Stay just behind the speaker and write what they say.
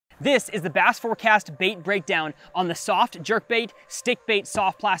This is the Bass Forecast bait breakdown on the soft jerkbait, stickbait,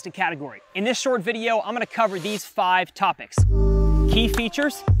 soft plastic category. In this short video, I'm gonna cover these 5 topics. Key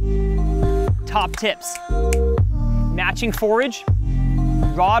features, top tips, matching forage,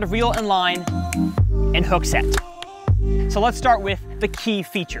 rod, reel, and line, and hook set. So let's start with the key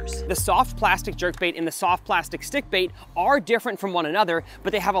features. The soft plastic jerkbait and the soft plastic stickbait are different from one another,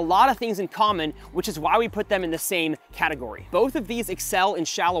 but they have a lot of things in common, which is why we put them in the same category. Both of these excel in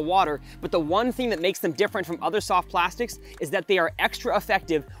shallow water, but the one thing that makes them different from other soft plastics is that they are extra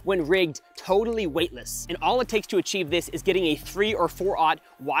effective when rigged totally weightless. And all it takes to achieve this is getting a 3 or 4/0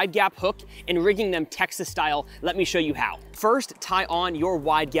 wide gap hook and rigging them Texas style. Let me show you how. First, tie on your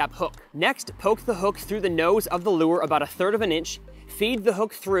wide gap hook. Next, poke the hook through the nose of the lure about 1/3 of an inch, feed the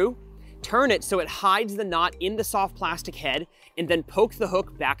hook through, turn it so it hides the knot in the soft plastic head, and then poke the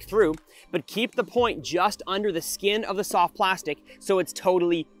hook back through, but keep the point just under the skin of the soft plastic so it's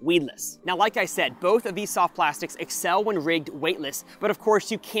totally weedless. Now, like I said, both of these soft plastics excel when rigged weightless, but of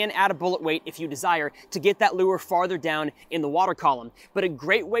course you can add a bullet weight if you desire to get that lure farther down in the water column. But a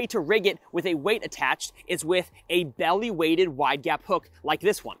great way to rig it with a weight attached is with a belly weighted wide gap hook like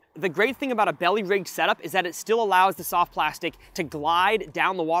this one. The great thing about a belly rigged setup is that it still allows the soft plastic to glide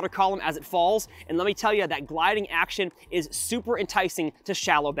down the water column as it falls, and let me tell you, that gliding action is super enticing to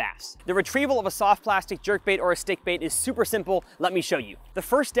shallow bass. The retrieval of a soft plastic jerkbait or a stickbait is super simple. Let me show you. The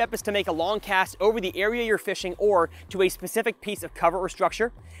first step is to make a long cast over the area you're fishing or to a specific piece of cover or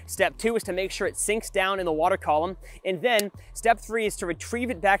structure. Step 2 is to make sure it sinks down in the water column, and then step 3 is to retrieve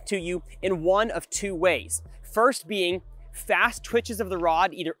it back to you in one of 2 ways. First being fast twitches of the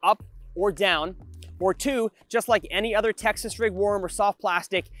rod, either up or down, or 2, just like any other Texas rig worm or soft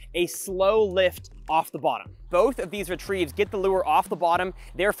plastic, a slow lift off the bottom. Both of these retrieves get the lure off the bottom,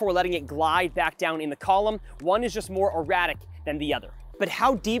 therefore letting it glide back down in the column. One is just more erratic than the other. But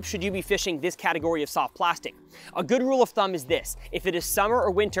how deep should you be fishing this category of soft plastic? A good rule of thumb is this: if it is summer or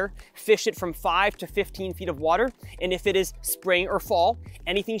winter, fish it from 5 to 15 feet of water. And if it is spring or fall,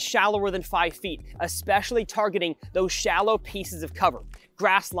 anything shallower than 5 feet, especially targeting those shallow pieces of cover.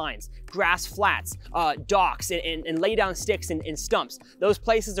 Grass lines, grass flats, docks, and lay down sticks and stumps. Those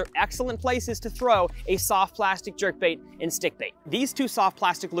places are excellent places to throw a soft plastic jerkbait and stickbait. These 2 soft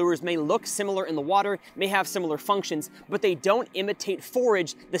plastic lures may look similar in the water, may have similar functions, but they don't imitate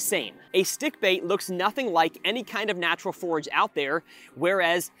forage the same. A stickbait looks nothing like any kind of natural forage out there,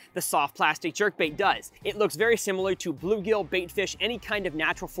 whereas the soft plastic jerkbait does. It looks very similar to bluegill, baitfish, any kind of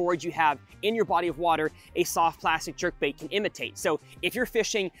natural forage you have in your body of water, a soft plastic jerkbait can imitate. So if you're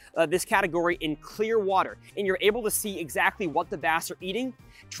fishing this category in clear water and you're able to see exactly what the bass are eating,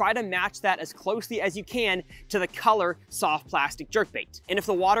 try to match that as closely as you can to the color soft plastic jerkbait. And if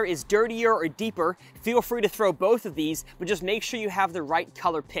the water is dirtier or deeper, feel free to throw both of these, but just make sure you have the right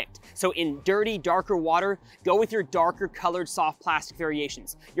color picked. So in dirty, darker water, go with your darker colored soft plastic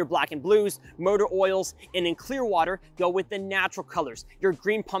variations, your black and blues, motor oils, and in clear water, go with the natural colors, your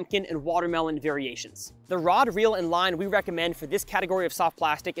green pumpkin and watermelon variations. The rod, reel, and line we recommend for this category of soft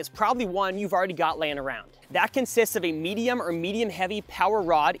plastic is probably one you've already got laying around. That consists of a medium or medium heavy power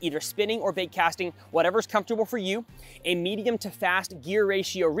rod, either spinning or bait casting, whatever's comfortable for you, a medium to fast gear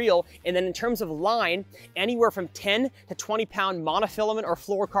ratio reel, and then in terms of line, anywhere from 10 to 20 pound monofilament or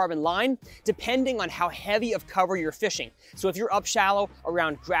fluorocarbon line, depending on how heavy of cover you're fishing. So if you're up shallow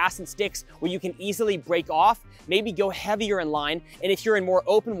around grass and sticks where you can easily break off, maybe go heavier in line. And if you're in more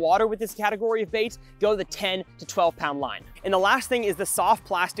open water with this category of baits, go the 10 to 12 pound line. And the last thing is the soft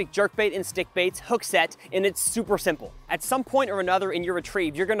plastic jerkbait and stickbaits hook set, and it's super simple. At some point or another in your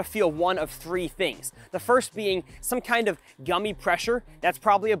retrieve, you're gonna feel one of 3 things. The first being some kind of gummy pressure. That's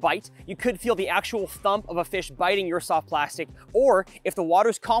probably a bite. You could feel the actual thump of a fish biting your soft plastic, or if the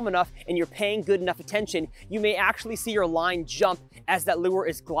water's calm enough and you're paying good enough attention, you may actually see your line jump as that lure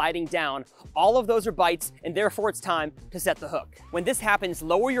is gliding down. All of those are bites, and therefore it's time to set the hook. When this happens,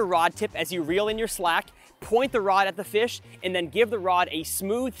 lower your rod tip as you reel in your slack, point the rod at the fish, and then give the rod a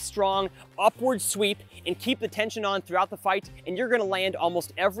smooth, strong, upward sweep, and keep the tension on throughout the fight, and you're gonna land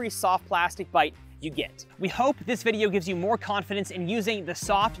almost every soft plastic bite you get. We hope this video gives you more confidence in using the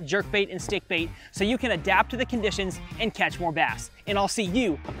soft jerkbait and stickbait so you can adapt to the conditions and catch more bass. And I'll see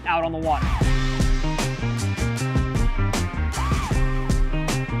you out on the water.